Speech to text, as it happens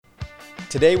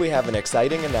Today we have an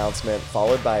exciting announcement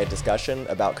followed by a discussion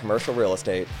about commercial real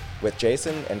estate with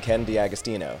Jason and Ken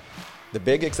D'Agostino. The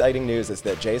big exciting news is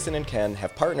that Jason and Ken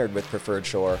have partnered with Preferred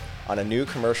Shore on a new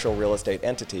commercial real estate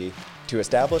entity to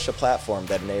establish a platform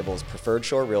that enables Preferred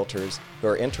Shore realtors who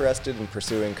are interested in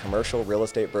pursuing commercial real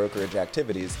estate brokerage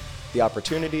activities the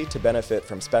opportunity to benefit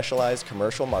from specialized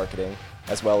commercial marketing,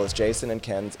 as well as Jason and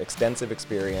Ken's extensive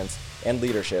experience and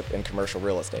leadership in commercial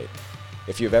real estate.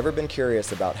 If you've ever been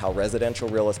curious about how residential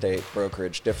real estate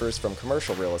brokerage differs from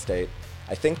commercial real estate,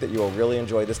 I think that you will really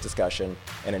enjoy this discussion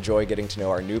and enjoy getting to know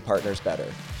our new partners better.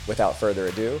 Without further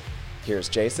ado, here's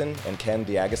Jason and Ken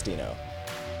D'Agostino.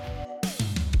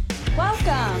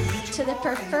 Welcome to the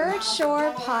Preferred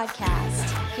Shore podcast.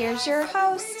 Here's your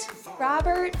host,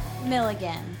 Robert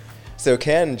Milligan. So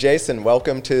Ken, Jason,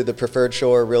 welcome to the Preferred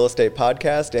Shore Real Estate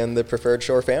Podcast and the Preferred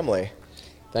Shore family.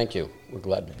 Thank you. We're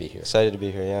glad to be here. Excited to be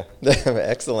here, yeah.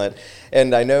 Excellent.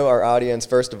 And I know our audience,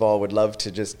 first of all, would love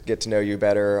to just get to know you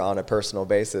better on a personal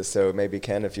basis. So maybe,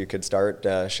 Ken, if you could start,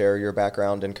 share your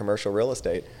background in commercial real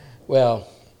estate. Well,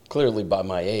 clearly by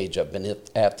my age, I've been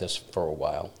at this for a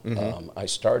while. I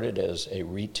started as a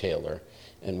retailer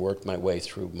and worked my way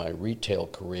through my retail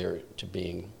career to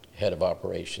being head of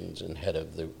operations and head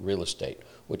of the real estate,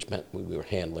 which meant we were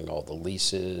handling all the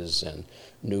leases and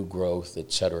new growth,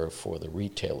 et cetera, for the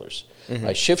retailers.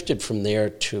 I shifted from there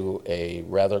to a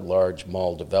rather large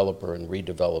mall developer and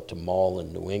redeveloped a mall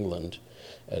in New England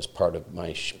as part of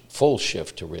my full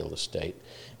shift to real estate.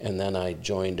 And then I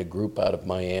joined a group out of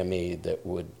Miami that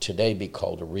would today be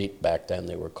called a REIT. Back then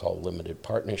they were called limited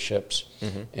partnerships,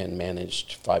 and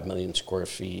managed 5 million square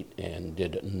feet and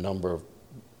did a number of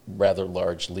rather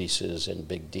large leases and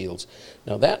big deals.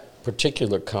 Now that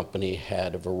particular company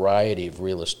had a variety of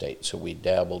real estate, so we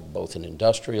dabbled both in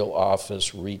industrial,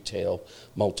 office, retail,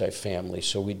 multifamily,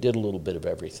 so we did a little bit of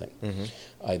everything.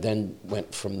 I then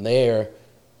went from there,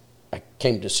 I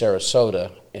came to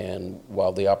Sarasota, and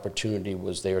while the opportunity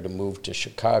was there to move to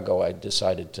Chicago, I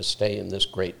decided to stay in this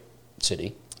great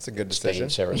city. It's a good decision.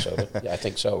 Stay in Sarasota. Yeah, I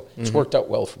think so. It's worked out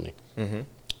well for me.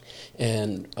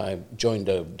 And I joined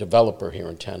a developer here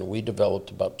in town, and we developed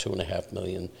about 2.5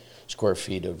 million square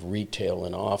feet of retail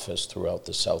and office throughout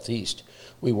the Southeast.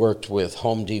 We worked with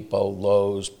Home Depot,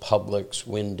 Lowe's, Publix,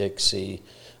 Winn-Dixie,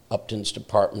 Upton's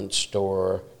Department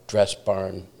Store, Dress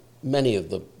Barn, many of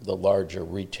the larger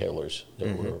retailers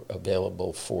that were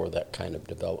available for that kind of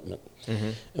development.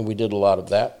 And we did a lot of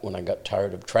that. When I got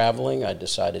tired of traveling, I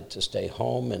decided to stay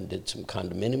home and did some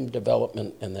condominium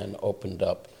development, and then opened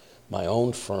up my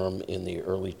own firm in the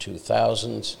early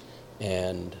 2000s,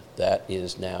 and that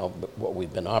is now what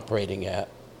we've been operating at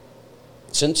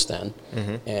since then.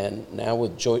 And now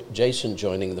with Jason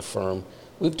joining the firm,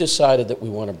 we've decided that we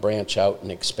want to branch out and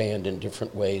expand in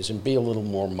different ways and be a little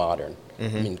more modern. I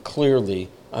mean, clearly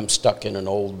I'm stuck in an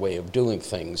old way of doing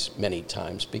things many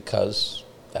times because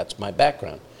that's my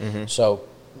background. So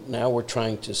now we're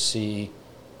trying to see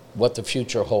what the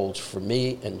future holds for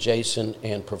me and Jason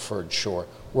and Preferred Shore.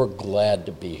 We're glad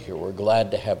to be here. We're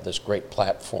glad to have this great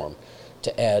platform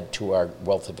to add to our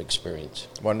wealth of experience.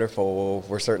 Wonderful. Well,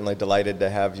 we're certainly delighted to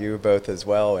have you both as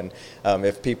well. And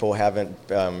if people haven't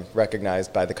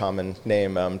recognized by the common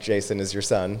name, Jason is your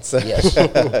son. So Yes. you're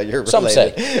related. Some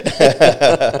say.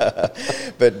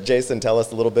 But Jason, tell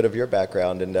us a little bit of your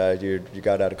background. And you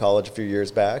got out of college a few years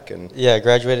back. And Yeah, I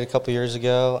graduated a couple years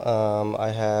ago. I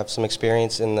have some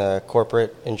experience in the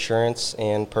corporate insurance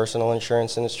and personal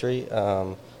insurance industry.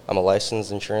 I'm a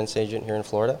licensed insurance agent here in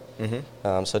Florida.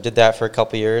 So did that for a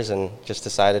couple years and just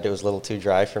decided it was a little too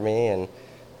dry for me. And,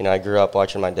 I grew up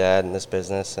watching my dad in this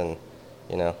business, and,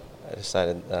 I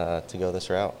decided to go this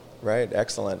route. Right,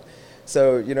 excellent.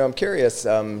 So, I'm curious,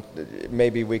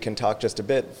 maybe we can talk just a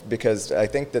bit, because I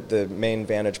think that the main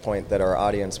vantage point that our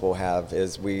audience will have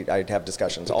is I have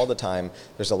discussions all the time.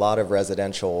 There's a lot of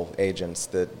residential agents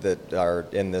that are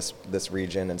in this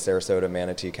region in Sarasota,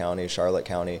 Manatee County, Charlotte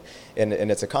County, and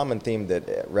it's a common theme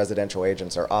that residential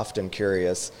agents are often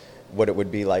curious what it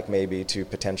would be like maybe to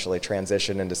potentially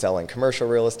transition into selling commercial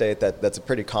real estate. That's a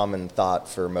pretty common thought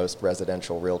for most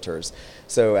residential realtors.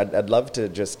 So I'd love to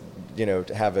just,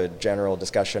 have a general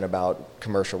discussion about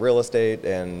commercial real estate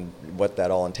and what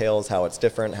that all entails, how it's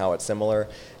different, how it's similar.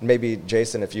 And maybe,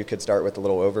 Jason, if you could start with a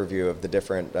little overview of the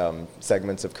different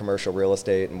segments of commercial real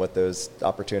estate and what those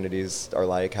opportunities are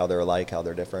like, how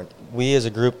they're different. We as a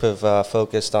group have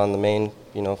focused on the main,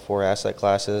 4 asset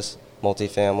classes: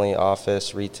 multifamily,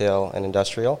 office, retail, and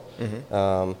industrial.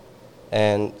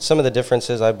 And some of the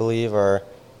differences, I believe, are,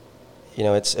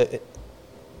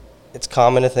 it's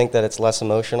common to think that it's less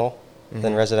emotional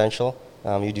than residential.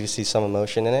 You do see some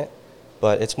emotion in it,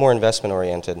 but it's more investment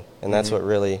oriented, and that's what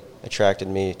really attracted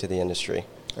me to the industry.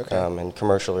 Okay. And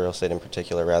commercial real estate in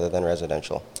particular rather than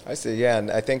residential. I see, yeah, and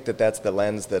I think that that's the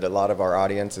lens that a lot of our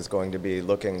audience is going to be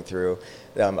looking through.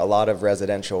 A lot of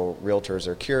residential realtors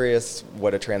are curious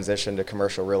what a transition to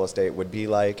commercial real estate would be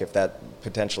like, if that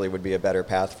potentially would be a better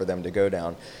path for them to go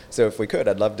down. So if we could,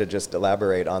 I'd love to just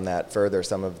elaborate on that further,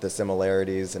 some of the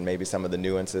similarities and maybe some of the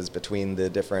nuances between the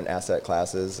different asset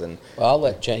classes. And Well, I'll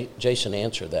let Jason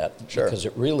answer that, Sure. because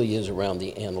it really is around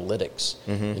the analytics.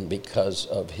 And because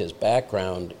of his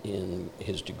background in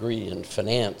his degree in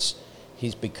finance,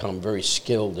 he's become very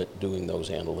skilled at doing those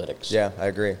analytics. yeah, I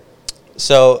agree.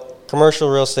 So commercial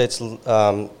real estate's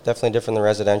definitely different than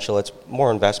residential. It's more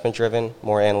investment driven,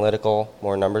 more analytical,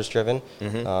 more numbers driven.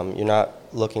 You're not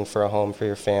looking for a home for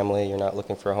your family. You're not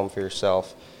looking for a home for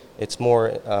yourself. It's more,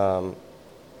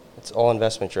 it's all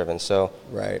investment driven. So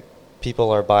Right. people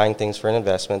are buying things for an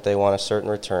investment. They want a certain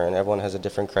return. Everyone has a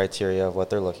different criteria of what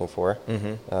they're looking for.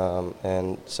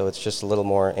 And so it's just a little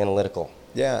more analytical.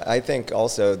 Yeah, I think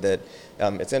also that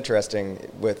it's interesting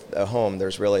with a home,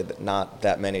 there's really not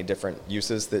that many different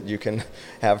uses that you can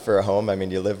have for a home. I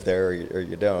mean, you live there or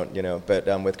you don't, you know. But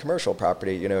with commercial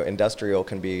property, you know, industrial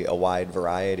can be a wide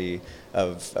variety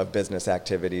of business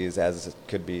activities, as it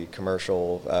could be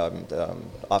commercial,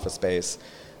 office space.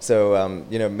 So,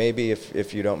 you know, maybe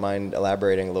if you don't mind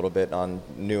elaborating a little bit on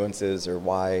nuances or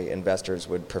why investors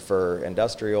would prefer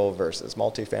industrial versus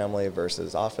multifamily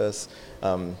versus office,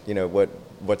 you know,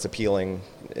 what's appealing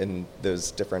in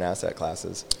those different asset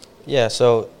classes? Yeah,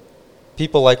 so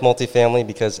people like multifamily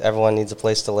because everyone needs a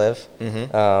place to live.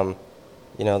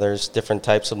 You know, there's different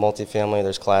types of multifamily.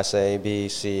 There's Class A, B,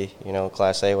 C. You know,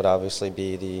 Class A would obviously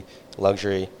be the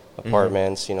luxury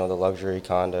apartments, you know, the luxury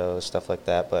condos, stuff like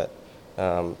that. But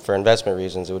for investment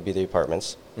reasons, it would be the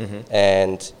apartments.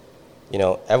 And, you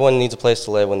know, everyone needs a place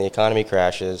to live. When the economy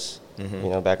crashes, you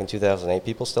know, back in 2008,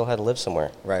 people still had to live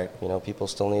somewhere. Right. You know, people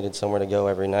still needed somewhere to go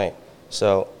every night.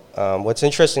 So what's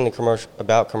interesting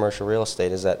about commercial real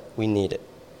estate is that we need it.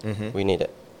 We need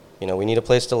it. You know, we need a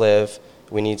place to live.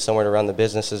 We need somewhere to run the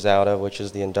businesses out of, which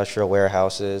is the industrial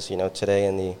warehouses. You know, today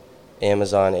in the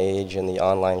Amazon age and the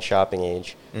online shopping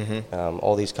age,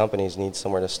 all these companies need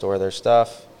somewhere to store their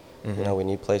stuff. You know, we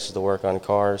need places to work on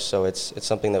cars, so it's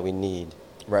something that we need.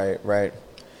 Right, right.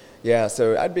 Yeah,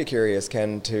 so I'd be curious,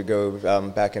 Ken, to go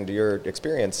back into your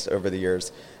experience over the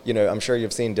years. You know, I'm sure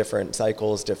you've seen different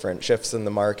cycles, different shifts in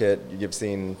the market. You've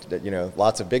seen, you know,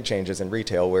 lots of big changes in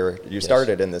retail where you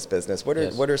started in this business. What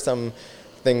are some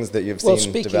things that you've seen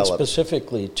speaking develop?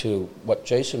 Specifically to what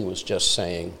Jason was just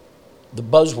saying, the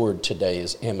buzzword today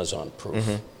is Amazon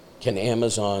proof. Can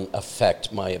Amazon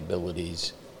affect my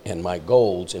abilities and my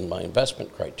goals in my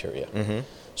investment criteria?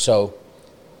 So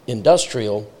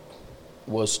industrial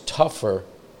was tougher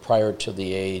prior to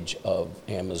the age of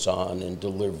Amazon and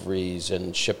deliveries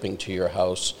and shipping to your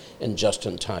house and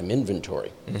just-in-time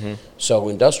inventory. So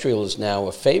industrial is now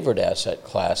a favored asset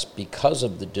class because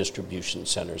of the distribution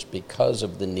centers, because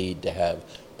of the need to have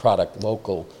product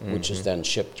local, which is then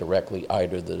shipped directly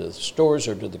either to the stores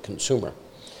or to the consumer.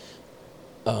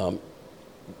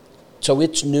 So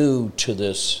it's new to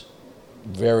this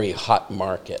very hot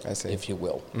market, if you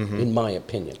will, in my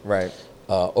opinion. Right.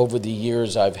 Over the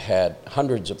years, I've had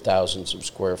hundreds of thousands of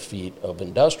square feet of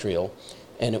industrial,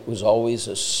 and it was always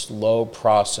a slow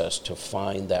process to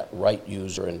find that right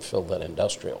user and fill that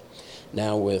industrial.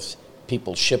 Now with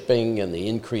people shipping and the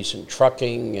increase in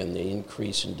trucking and the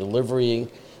increase in delivery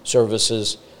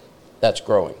services, that's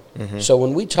growing. So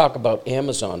when we talk about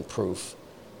Amazon proof,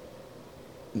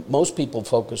 most people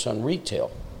focus on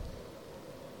retail.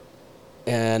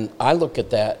 And I look at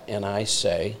that and I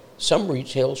say, some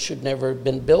retail should never have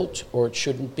been built or it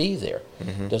shouldn't be there.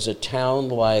 Does a town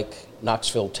like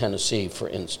Knoxville, Tennessee, for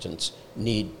instance,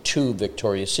 need 2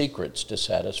 Victoria's Secrets to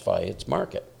satisfy its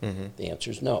market? The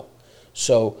answer is no.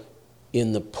 So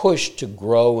in the push to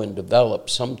grow and develop,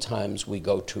 sometimes we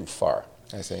go too far.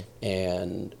 I see.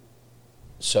 And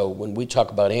so when we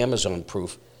talk about Amazon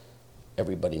proof,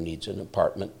 everybody needs an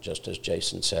apartment, just as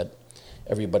Jason said.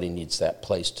 Everybody needs that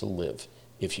place to live.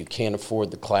 If you can't afford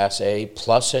the Class A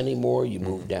plus anymore, you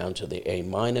move down to the A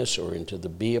minus or into the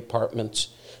B apartments.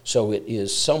 So it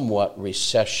is somewhat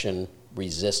recession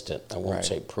resistant. I won't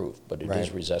say proof, but it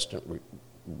is recession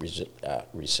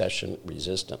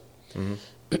resistant.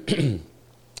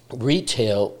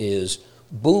 Retail is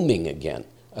booming again.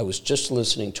 I was just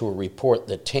listening to a report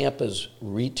that Tampa's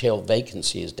retail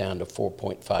vacancy is down to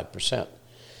 4.5%.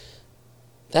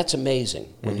 That's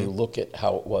amazing when you look at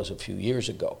how it was a few years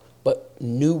ago. But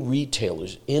new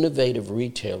retailers, innovative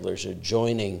retailers are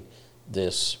joining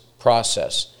this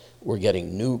process. We're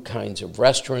getting new kinds of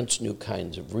restaurants, new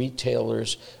kinds of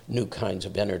retailers, new kinds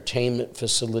of entertainment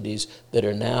facilities that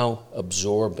are now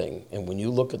absorbing. And when you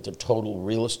look at the total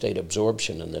real estate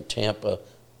absorption in the Tampa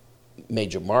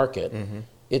major market,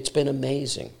 it's been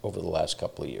amazing over the last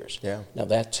couple of years. Yeah. Now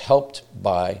that's helped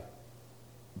by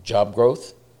job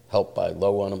growth, helped by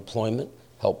low unemployment,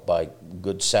 helped by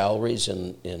good salaries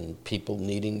and people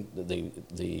needing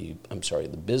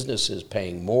the businesses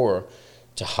paying more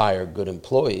to hire good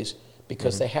employees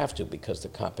because they have to, because the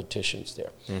competition's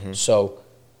there. So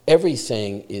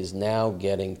everything is now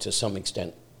getting, to some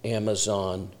extent,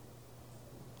 Amazon.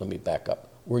 Let me back up.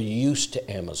 We're used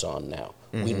to Amazon now.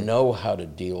 We know how to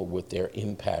deal with their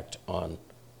impact on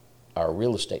our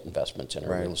real estate investments and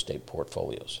our real estate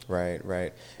portfolios.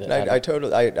 Right. And I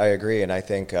totally agree, and I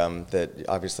think that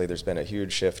obviously there's been a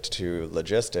huge shift to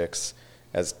logistics,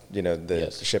 as you know, the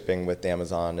shipping with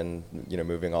Amazon and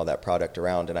moving all that product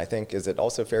around. And I think, is it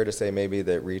also fair to say maybe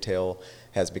that retail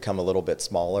has become a little bit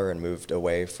smaller and moved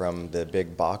away from the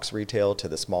big box retail to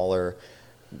the smaller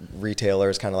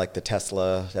retailers, kind of like the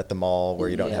Tesla at the mall, where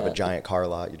you don't have a giant car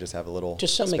lot, you just have a little to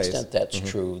some space. extent that's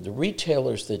true. The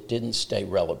retailers that didn't stay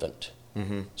relevant,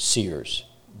 Sears,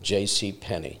 J.C.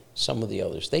 Penney, some of the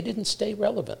others, they didn't stay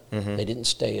relevant. They didn't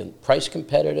stay in price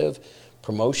competitive,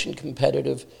 promotion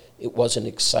competitive. It wasn't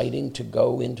exciting to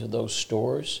go into those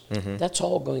stores. That's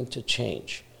all going to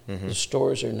change. The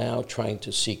stores are now trying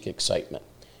to seek excitement.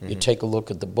 You take a look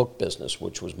at the book business,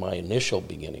 which was my initial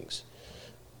beginnings.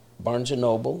 Barnes &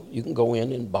 Noble, you can go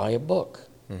in and buy a book.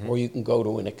 Or you can go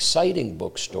to an exciting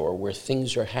bookstore where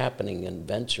things are happening and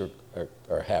events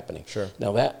are happening. Sure.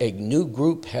 Now a new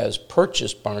group has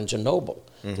purchased Barnes & Noble.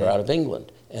 They're out of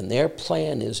England. And their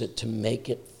plan is to make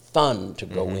it fun to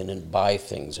go in and buy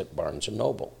things at Barnes &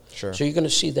 Noble. Sure. So you're going to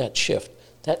see that shift.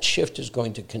 That shift is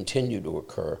going to continue to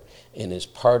occur and is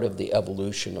part of the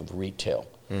evolution of retail.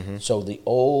 So the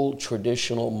old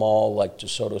traditional mall like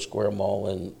DeSoto Square Mall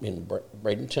in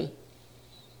Bradenton,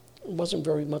 it wasn't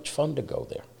very much fun to go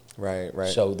there. Right.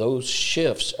 So those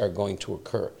shifts are going to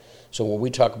occur. So when we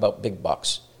talk about big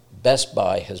box, Best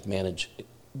Buy has managed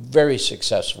very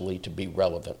successfully to be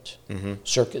relevant.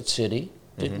 Circuit City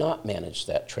did not manage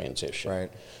that transition.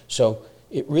 Right. So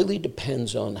it really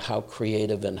depends on how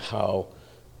creative and how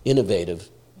innovative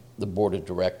the board of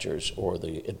directors or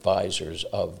the advisors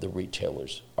of the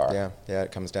retailers are. Yeah,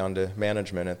 it comes down to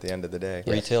management at the end of the day.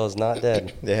 Retail is not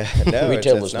dead. No,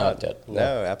 Retail it's is not dead.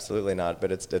 No, absolutely not.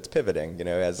 But it's pivoting,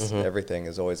 as everything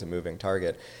is always a moving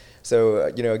target. So,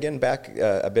 again, back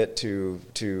a bit to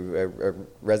a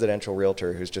residential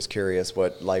realtor who's just curious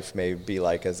what life may be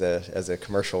like as a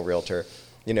commercial realtor.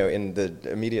 In the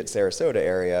immediate Sarasota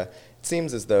area, it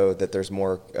seems as though that there's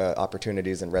more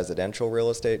opportunities in residential real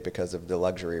estate because of the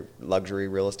luxury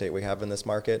real estate we have in this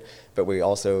market. But we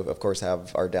also, of course,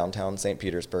 have our downtown St.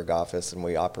 Petersburg office, and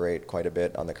we operate quite a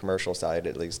bit on the commercial side,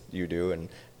 at least you do, and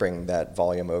bring that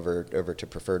volume over to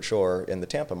Preferred Shore in the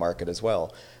Tampa market as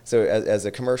well. So as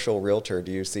a commercial realtor,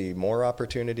 do you see more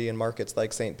opportunity in markets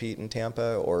like St. Pete and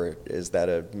Tampa, or is that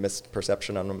a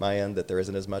misperception on my end that there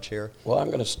isn't as much here? Well, I'm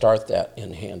going to start that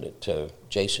and hand it to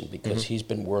Jason because he's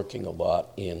been working a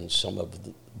lot in some of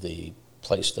the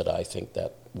place that I think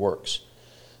that works.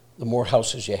 The more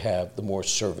houses you have, the more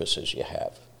services you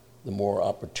have, the more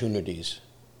opportunities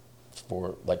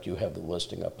for, like you have the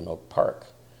listing up in Oak Park.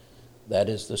 That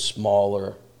is the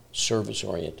smaller,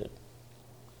 service-oriented.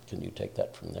 Can you take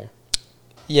that from there?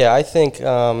 Yeah, I think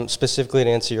specifically to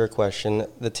answer your question,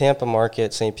 the Tampa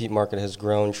market, St. Pete market has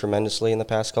grown tremendously in the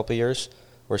past couple of years.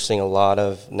 We're seeing a lot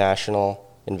of national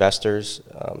investors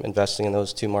investing in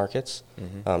those two markets.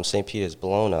 St. Pete has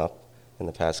blown up in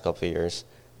the past couple of years.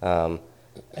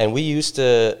 And we used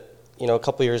to, a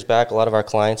couple of years back, a lot of our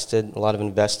clients did a lot of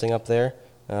investing up there.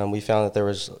 We found that there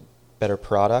was better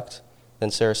product than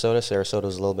Sarasota. Sarasota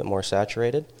was a little bit more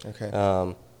saturated.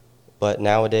 Okay. But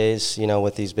nowadays,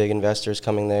 with these big investors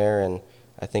coming there, and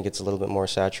I think it's a little bit more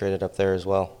saturated up there as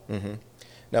well.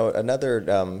 Now,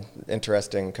 another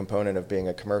interesting component of being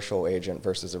a commercial agent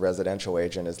versus a residential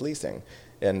agent is leasing.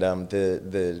 And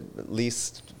the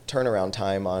lease turnaround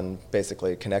time on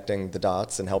basically connecting the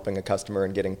dots and helping a customer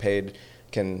and getting paid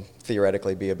can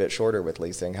theoretically be a bit shorter with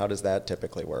leasing. How does that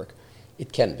typically work?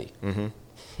 It can be.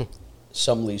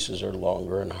 Some leases are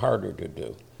longer and harder to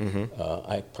do.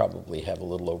 I probably have a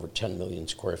little over 10 million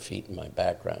square feet in my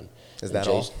background. Is that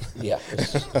all? Yeah.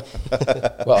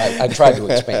 Well, I tried to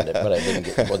expand it, but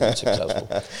wasn't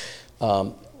successful.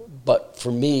 But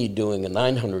for me, doing a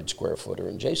 900 square footer,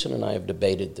 and Jason and I have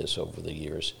debated this over the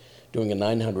years, doing a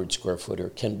 900 square footer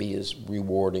can be as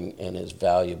rewarding and as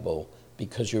valuable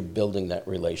because you're building that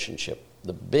relationship.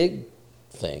 The big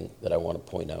thing that I want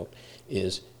to point out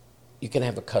is you can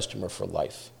have a customer for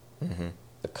life. Mm-hmm.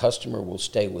 The customer will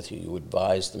stay with you. You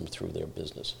advise them through their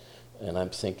business. And I'm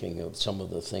thinking of some of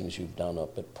the things you've done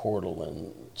up at Portal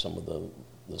and some of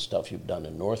the stuff you've done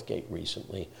in Northgate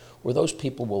recently, where those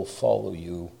people will follow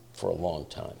you for a long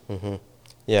time. Mm-hmm.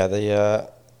 Yeah,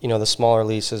 the smaller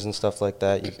leases and stuff like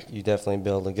that, you definitely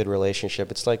build a good relationship.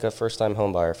 It's like a first-time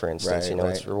home buyer, for instance. Right,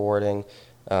 It's rewarding.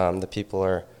 The people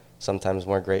are sometimes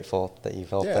more grateful that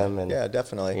you've helped them. And, yeah,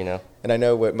 definitely. And I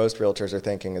know what most realtors are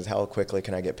thinking is how quickly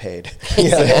can I get paid?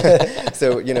 Yeah.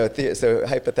 So so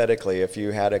hypothetically, if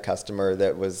you had a customer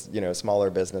that was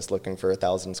smaller business looking for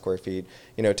 1,000 square feet,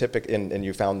 and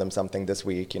you found them something this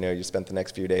week, you spent the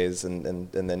next few days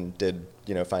and then did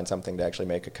find something to actually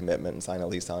make a commitment and sign a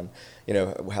lease on,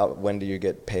 when do you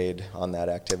get paid on that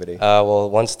activity? Well,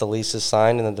 once the lease is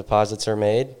signed and the deposits are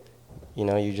made,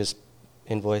 you just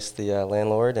invoice the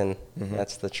landlord, and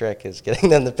that's the trick, is getting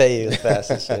them to pay you the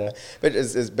fastest. But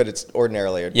it's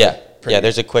ordinarily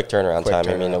there's a quick turnaround time.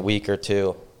 turnaround. I mean, a week or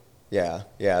two. Yeah.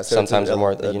 So sometimes they're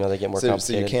more, they get more complicated.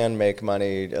 So you can make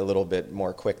money a little bit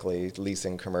more quickly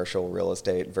leasing commercial real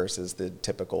estate versus the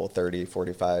typical 30,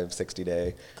 45,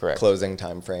 60-day closing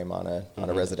time frame on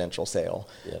a residential sale.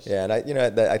 Yes. Yeah, and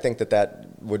I think that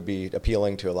would be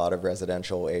appealing to a lot of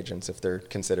residential agents if they're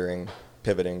considering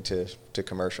pivoting to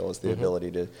commercial, is the ability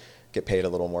to get paid a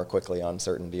little more quickly on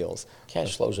certain deals.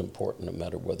 Cash flow is important no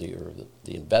matter whether you're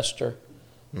the investor,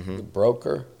 the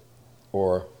broker,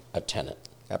 or a tenant.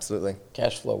 Absolutely.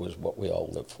 Cash flow is what we all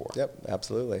live for. Yep,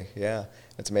 absolutely. Yeah.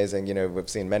 It's amazing. We've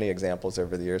seen many examples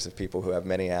over the years of people who have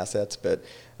many assets but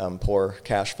poor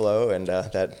cash flow, and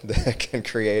that can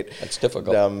create That's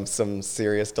difficult. Some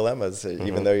serious dilemmas,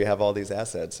 even though you have all these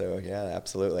assets. So, yeah,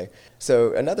 absolutely.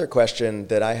 So another question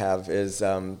that I have is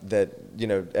that,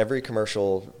 every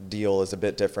commercial deal is a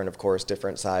bit different, of course,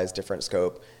 different size, different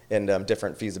scope, and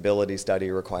different feasibility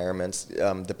study requirements.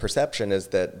 The perception is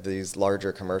that these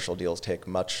larger commercial deals take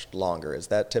much longer. Is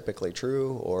that typically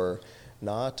true or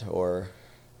not? Or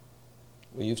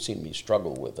Well, you've seen me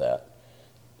struggle with that.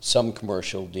 Some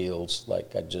commercial deals,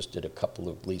 like I just did a couple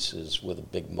of leases with a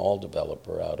big mall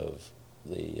developer out of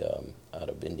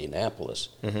Indianapolis,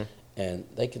 and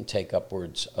they can take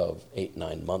upwards of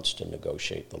 8-9 months to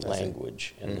negotiate the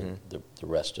language and the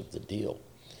rest of the deal.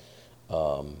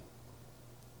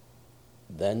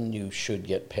 Then you should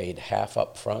get paid half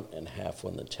up front and half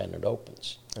when the tenant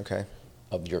opens. Okay.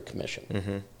 Of your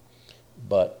commission.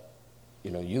 But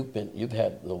you've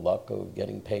had the luck of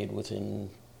getting paid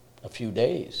within a few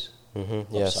days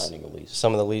of signing a lease.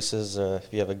 Some of the leases, if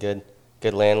you have a good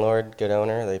landlord, good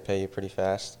owner, they pay you pretty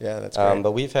fast. Yeah, that's great.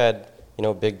 But we've had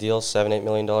big deals, $7-8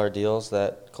 million deals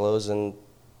that close in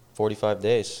 45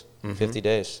 days, 50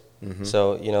 days.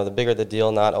 So the bigger the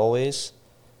deal, not always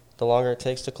the longer it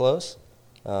takes to close,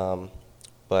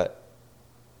 but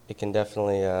it can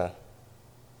definitely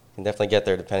get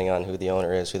there depending on who the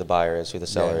owner is, who the buyer is, who the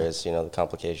seller is, the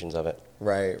complications of it.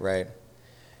 Right.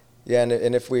 Yeah,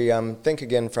 and if we think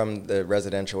again from the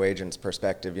residential agent's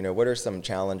perspective, what are some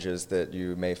challenges that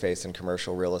you may face in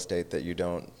commercial real estate that you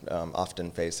don't often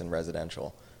face in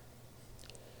residential?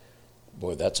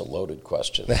 Boy, that's a loaded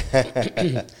question.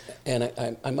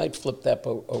 And I might flip that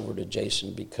over to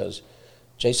Jason, because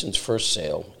Jason's first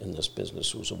sale in this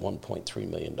business was a $1.3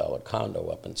 million condo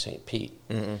up in St. Pete.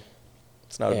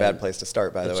 It's not a bad place to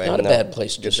start, by the way. It's not a bad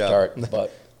place to start,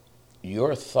 but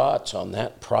your thoughts on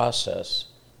that process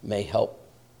may help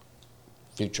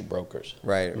future brokers.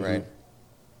 Right.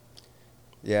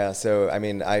 Yeah, so I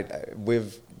mean,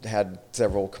 we've had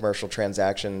several commercial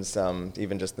transactions,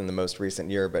 even just in the most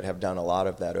recent year, but have done a lot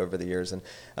of that over the years. And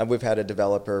we've had a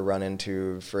developer run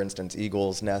into, for instance,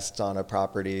 eagles' nests on a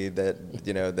property that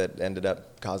that ended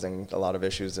up causing a lot of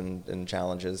issues and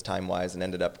challenges time-wise, and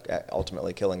ended up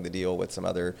ultimately killing the deal with some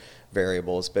other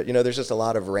variables. But there's just a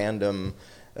lot of random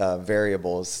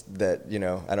variables that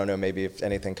I don't know. Maybe if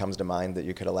anything comes to mind that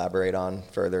you could elaborate on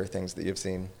further, things that you've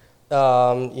seen.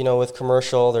 With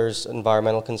commercial, there's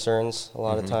environmental concerns a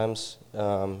lot of times.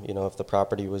 If the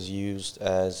property was used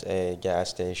as a gas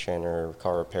station or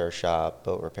car repair shop,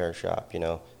 boat repair shop,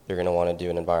 you're going to want to do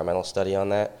an environmental study on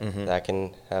that. That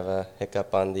can have a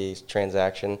hiccup on the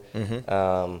transaction.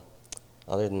 Other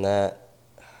than that,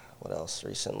 what else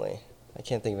recently? I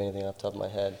can't think of anything off the top of my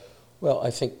head. Well,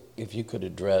 I think if you could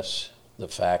address the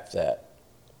fact that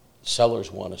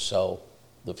sellers want to sell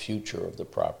the future of the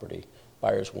property,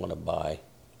 buyers want to buy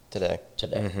today.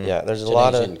 Yeah, there's a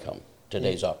lot of income,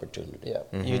 today's opportunity. Yeah,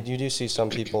 you do see some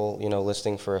people,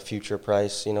 listing for a future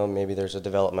price. Maybe there's a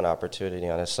development opportunity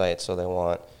on a site, so they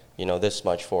want, this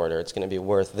much for it, or it's going to be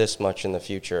worth this much in the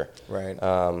future. Right.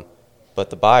 But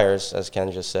the buyers, as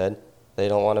Ken just said, they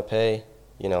don't want to pay,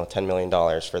 $10 million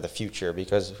for the future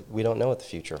because we don't know what the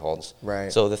future holds.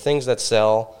 Right. So the things that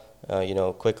sell,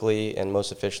 quickly and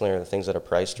most efficiently are the things that are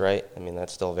priced right. I mean,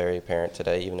 that's still very apparent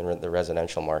today, even in the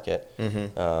residential market.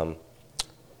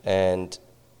 And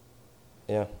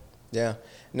yeah. Yeah.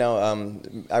 Now,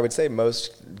 I would say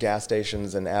most gas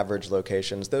stations and average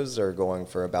locations, those are going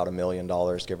for about $1 million,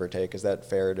 give or take. Is that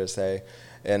fair to say?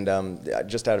 And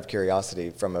just out of curiosity,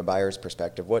 from a buyer's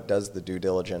perspective, what does the due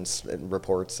diligence and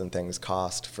reports and things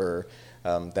cost for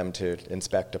them to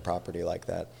inspect a property like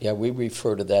that? Yeah, we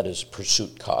refer to that as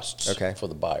pursuit costs for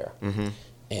the buyer.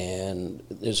 And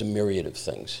there's a myriad of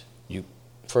things.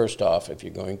 First off, if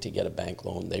you're going to get a bank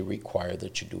loan, they require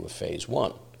that you do a phase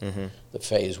one. The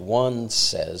phase one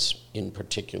says, in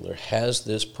particular, has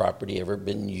this property ever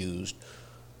been used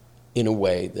in a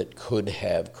way that could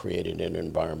have created an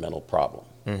environmental problem?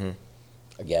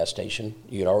 A gas station,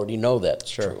 you'd already know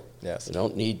that's true. Yes. You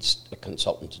don't need a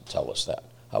consultant to tell us that.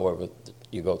 However,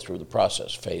 you go through the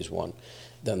process, phase one.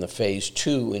 Then the phase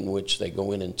two, in which they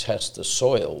go in and test the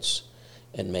soils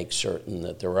and make certain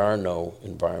that there are no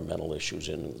environmental issues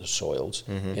in the soils.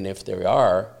 And if there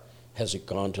are, has it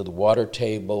gone to the water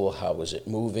table? How is it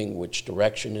moving? Which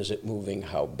direction is it moving?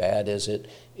 How bad is it?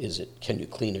 Can you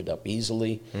clean it up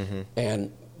easily?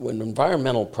 And when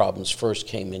environmental problems first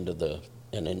came into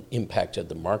and impacted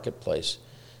the marketplace,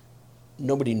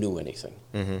 nobody knew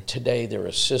anything. Today there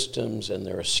are systems and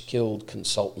there are skilled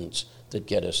consultants that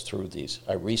get us through these.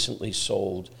 I recently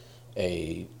sold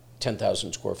a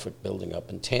 10,000 square foot building up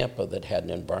in Tampa that had an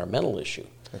environmental issue.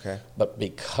 But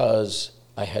because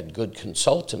I had good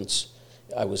consultants,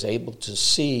 I was able to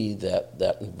see that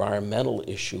that environmental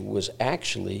issue was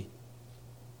actually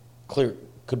could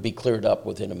be cleared up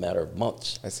within a matter of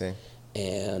months. I see.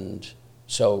 And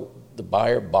so the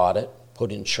buyer bought it,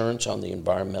 put insurance on the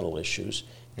environmental issues,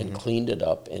 and cleaned it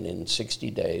up, and in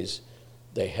 60 days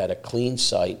they had a clean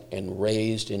site and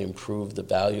raised and improved the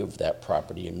value of that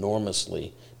property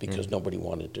enormously because nobody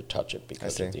wanted to touch it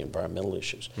because of the environmental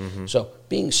issues. So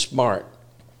being smart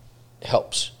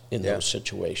helps in those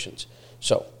situations.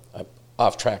 So I'm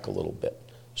off track a little bit.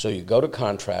 So you go to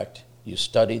contract, you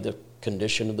study the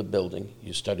condition of the building,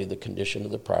 you study the condition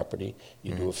of the property,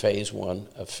 you do a phase one,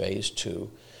 a phase two,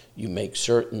 you make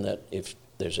certain that if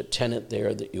there's a tenant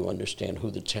there that you understand who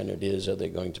the tenant is, are they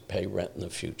going to pay rent in the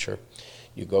future.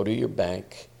 You go to your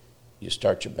bank, you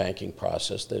start your banking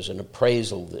process, there's an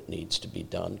appraisal that needs to be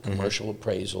done. Commercial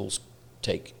appraisals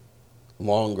take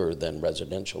longer than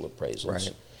residential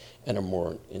appraisals and are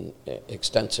more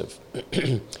extensive.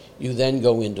 You then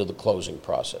go into the closing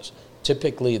process.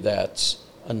 Typically that's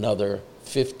another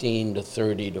 15 to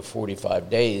 30 to 45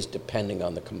 days, depending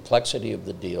on the complexity of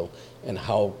the deal and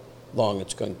how long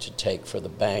it's going to take for the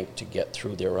bank to get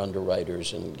through their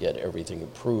underwriters and get everything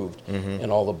approved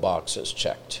and all the boxes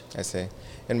checked. I see.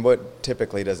 And what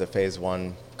typically does a phase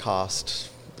one cost?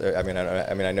 I mean,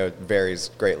 I know it varies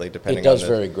greatly depending on It does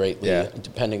vary greatly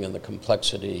depending on the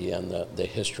complexity and the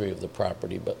history of the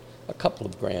property, but a couple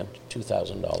of grand,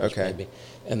 $2,000 maybe.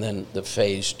 And then the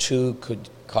phase two could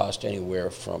cost anywhere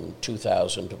from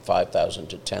 $2,000 to $5,000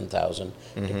 to $10,000,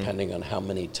 depending on how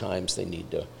many times they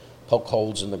need to poke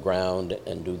holes in the ground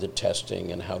and do the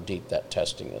testing and how deep that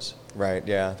testing is. Right,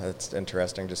 yeah, that's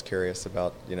interesting. Just curious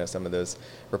about, some of those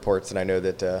reports, and I know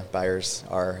that buyers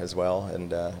are as well,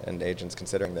 and agents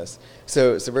considering this.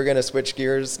 So we're going to switch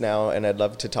gears now, and I'd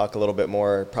love to talk a little bit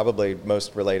more, probably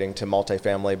most relating to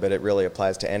multifamily, but it really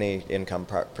applies to any income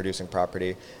producing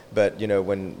property. But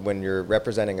when you're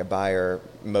representing a buyer,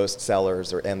 most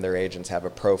sellers and their agents have a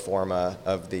pro forma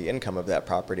of the income of that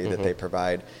property that they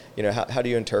provide. How do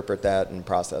you interpret that and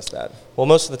process that? Well,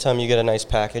 most of the time you get a nice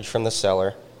package from the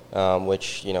seller,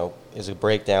 which is a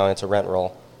breakdown. It's a rent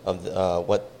roll of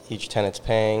what each tenant's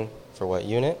paying for what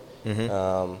unit,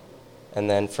 and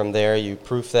then from there you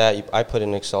proof that. I put in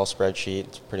an Excel spreadsheet.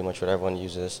 It's pretty much what everyone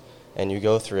uses, and you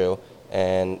go through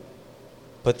and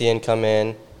put the income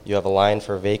in. You have a line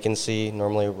for vacancy.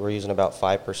 Normally we're using about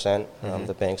 5%.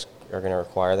 The banks are going to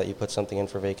require that you put something in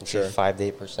for vacancy, 5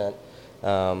 to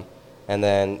 8%. And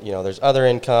then, there's other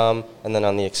income. And then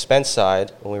on the expense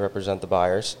side, when we represent the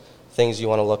buyers, things you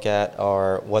want to look at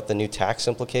are what the new tax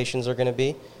implications are going to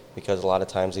be, because a lot of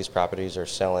times these properties are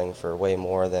selling for way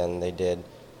more than they did,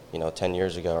 10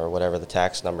 years ago or whatever the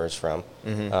tax number is from.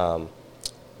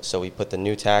 So we put the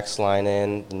new tax line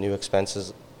in, the new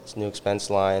expense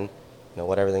line,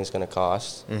 what everything's going to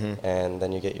cost, and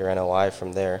then you get your NOI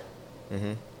from there.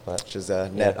 Which is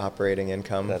net operating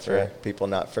income. That's for right. people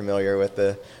not familiar with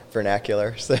the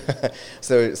vernacular.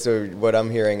 So what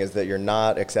I'm hearing is that you're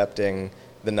not accepting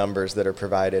the numbers that are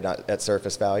provided at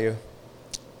surface value?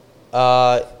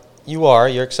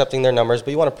 You're accepting their numbers,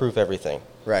 but you want to prove everything.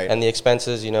 Right. And the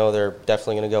expenses, they're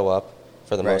definitely going to go up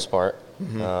for the Right. most part.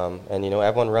 And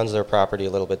everyone runs their property a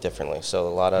little bit differently. So a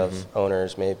lot of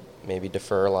owners may maybe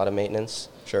defer a lot of maintenance.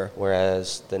 Sure.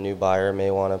 Whereas the new buyer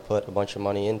may want to put a bunch of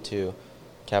money into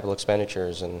capital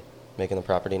expenditures and making the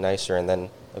property nicer, and then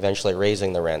eventually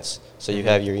raising the rents. So you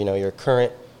have your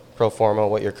current pro forma,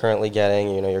 what you're currently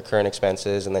getting, your current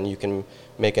expenses, and then you can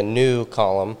make a new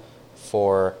column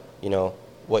for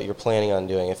what you're planning on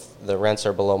doing. If the rents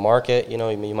are below market, you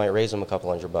might raise them a couple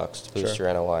 $100 to boost Sure.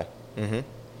 your NOI.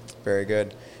 Very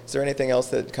good. Is there anything else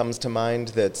that comes to mind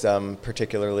that's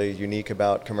particularly unique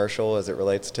about commercial as it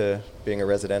relates to being a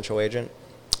residential agent?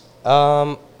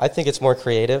 I think it's more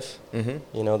creative.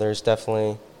 There's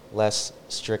definitely less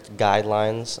strict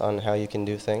guidelines on how you can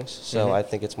do things. So I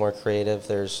think it's more creative.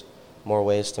 There's more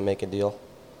ways to make a deal.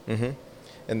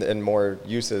 And more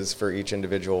uses for each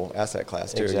individual asset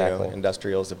class too. Exactly.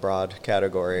 Industrial is a broad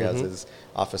category, as is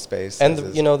office space. And as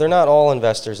is- they're not all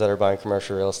investors that are buying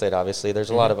commercial real estate. Obviously, there's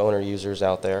a lot of owner users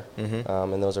out there,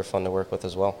 and those are fun to work with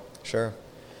as well. Sure.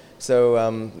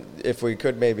 So if we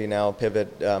could maybe now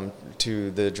pivot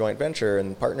to the joint venture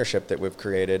and partnership that we've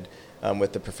created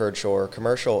with the Preferred Shore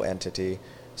commercial entity.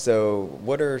 So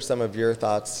what are some of your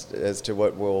thoughts as to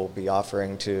what we'll be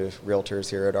offering to realtors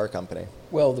here at our company?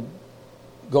 Well,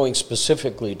 going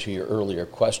specifically to your earlier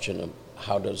question of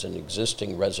how does an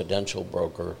existing residential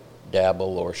broker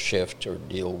dabble or shift or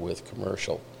deal with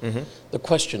commercial, the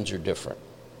questions are different.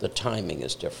 The timing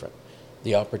is different.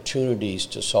 The opportunities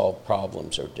to solve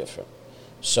problems are different.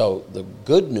 So the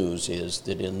good news is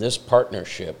that in this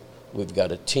partnership, we've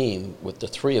got a team with the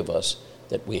three of us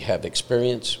that we have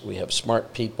experience, we have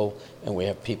smart people, and we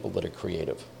have people that are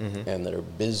creative and that are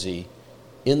busy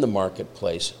in the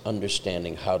marketplace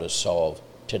understanding how to solve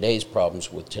today's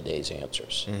problems with today's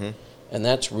answers. And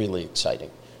that's really exciting.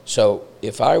 So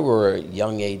if I were a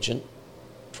young agent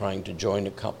trying to join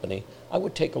a company, I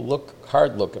would take a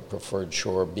hard look at Preferred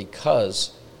Shore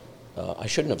because I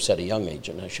shouldn't have said a young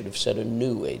agent. I should have said a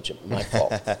new agent. My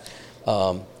fault.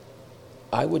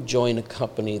 I would join a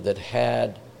company that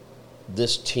had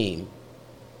this team,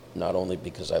 not only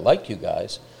because I like you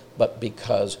guys, but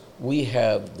because we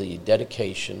have the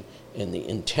dedication and the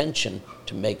intention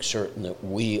to make certain that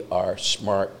we are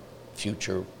smart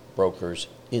future brokers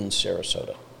in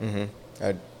Sarasota.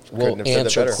 I We'll couldn't have said that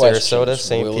answer better. questions. Sarasota,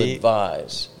 St. We'll Pete,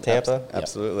 advise. Tampa.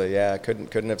 Absolutely, yeah.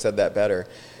 Couldn't have said that better.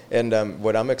 And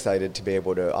what I'm excited to be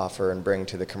able to offer and bring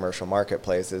to the commercial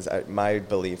marketplace is my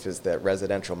belief is that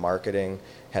residential marketing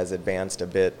has advanced a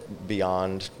bit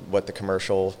beyond what the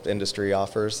commercial industry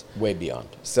offers. Way beyond.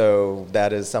 So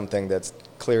that is something that's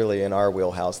clearly in our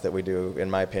wheelhouse that we do,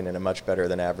 in my opinion, a much better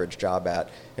than average job at.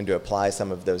 And to apply some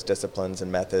of those disciplines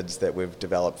and methods that we've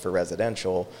developed for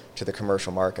residential to the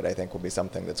commercial market, I think will be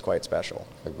something that's quite special.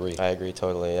 Agree. I agree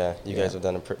totally, yeah. You guys have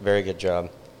done a very good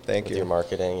job Thank with you. your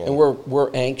marketing. And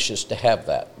we're anxious to have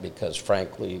that because,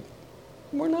 frankly,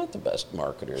 we're not the best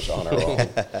marketers on our own.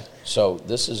 So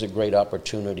this is a great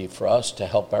opportunity for us to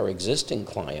help our existing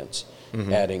clients,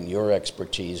 adding your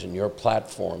expertise and your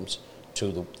platforms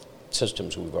to the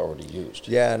systems we've already used.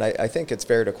 Yeah, and I think it's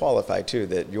fair to qualify, too,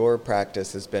 that your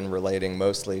practice has been relating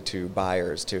mostly to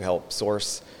buyers to help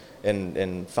source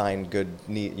and find good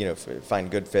find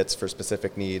good fits for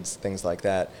specific needs, things like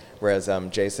that. Whereas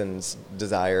Jason's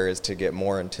desire is to get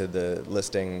more into the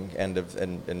listing end of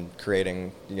and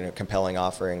creating compelling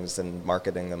offerings and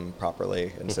marketing them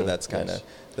properly. And so that's kind of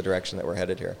the direction that we're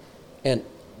headed here. And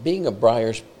being a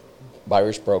buyer's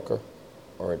broker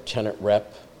or a tenant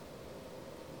rep,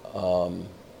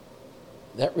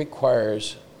 that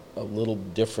requires a little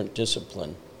different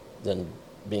discipline than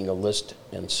being a list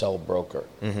and sell broker.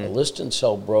 A list and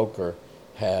sell broker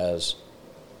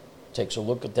takes a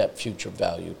look at that future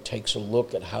value, takes a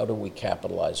look at how do we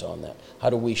capitalize on that, how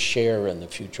do we share in the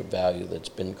future value that's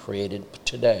been created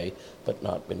today but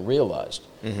not been realized.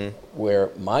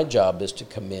 Where my job is to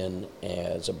come in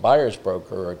as a buyer's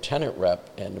broker or a tenant rep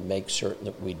and to make certain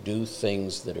that we do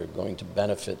things that are going to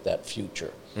benefit that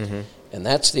future. And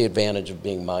that's the advantage of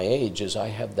being my age, is I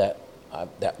have that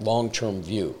long-term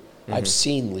view. I've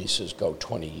seen leases go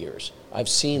 20 years. I've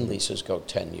seen leases go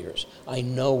 10 years. I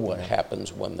know what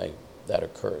happens when that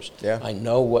occurs. Yeah. I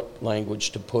know what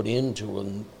language to put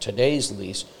into today's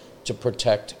lease to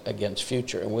protect against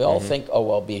future. And we all think,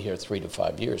 I'll be here 3 to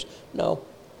 5 years. No,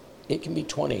 it can be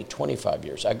 20, 25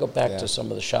 years. I go back to some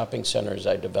of the shopping centers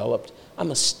I developed.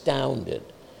 I'm astounded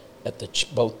at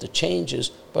both the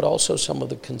changes, but also some of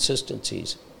the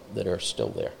consistencies that are still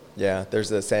there. Yeah,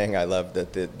 there's a saying I love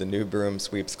that the new broom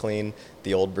sweeps clean.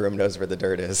 the old broom knows where the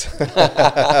dirt is.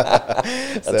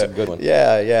 That's a good one.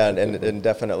 Yeah, and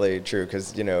definitely true,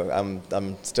 because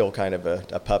I'm still kind of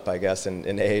a pup, I guess,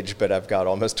 in age, but I've got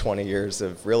almost 20 years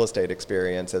of real estate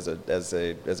experience as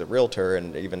a realtor,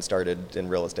 and even started in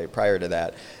real estate prior to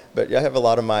that. But I have a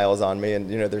lot of miles on me, and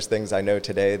there's things I know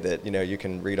today that you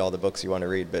can read all the books you want to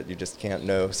read, but you just can't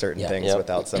know certain things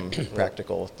without some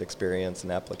practical experience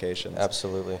and applications.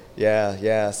 Absolutely.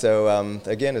 Yeah. So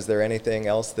again, is there anything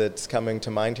else that's coming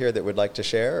to mind here that would like to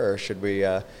share, or should we?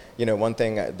 One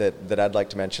thing that I'd like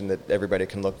to mention that everybody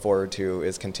can look forward to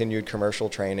is continued commercial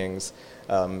trainings.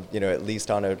 At least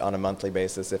on a monthly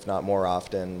basis, if not more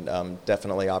often.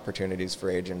 Definitely opportunities for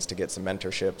agents to get some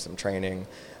mentorship, some training,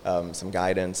 some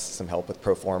guidance, some help with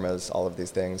pro formas, all of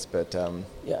these things. But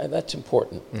yeah, that's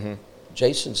important. Mm-hmm.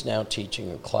 Jason's now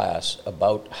teaching a class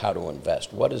about how to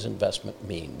invest. What does investment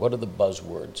mean? What are the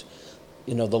buzzwords?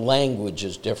 The language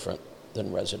is different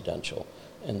than residential.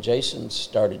 And Jason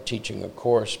started teaching a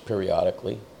course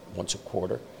periodically, once a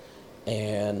quarter,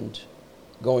 and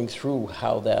going through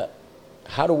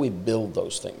how do we build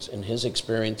those things? And his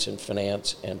experience in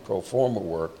finance and pro forma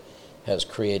work has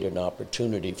created an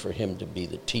opportunity for him to be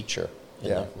the teacher in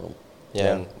that room.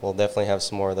 Yeah, and we'll definitely have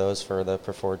some more of those for the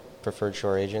preferred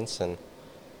shore agents. And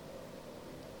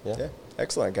yeah,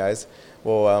 excellent, guys.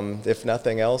 Well, if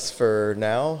nothing else for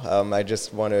now, I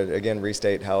just want to again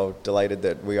restate how delighted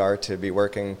that we are to be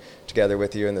working together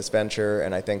with you in this venture,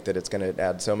 and I think that it's going to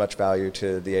add so much value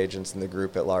to the agents and the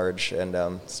group at large, and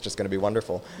it's just going to be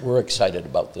wonderful. We're excited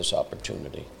about this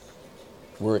opportunity.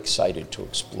 We're excited to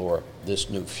explore this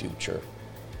new future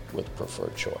with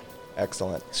Preferred Shore.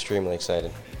 Excellent. Extremely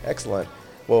excited. Excellent.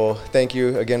 Well, thank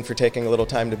you again for taking a little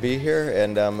time to be here,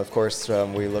 and of course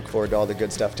we look forward to all the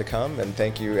good stuff to come, and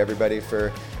thank you everybody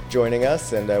for joining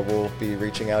us, and we'll be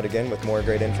reaching out again with more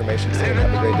great information soon.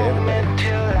 Have a great day,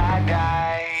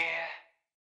 everybody.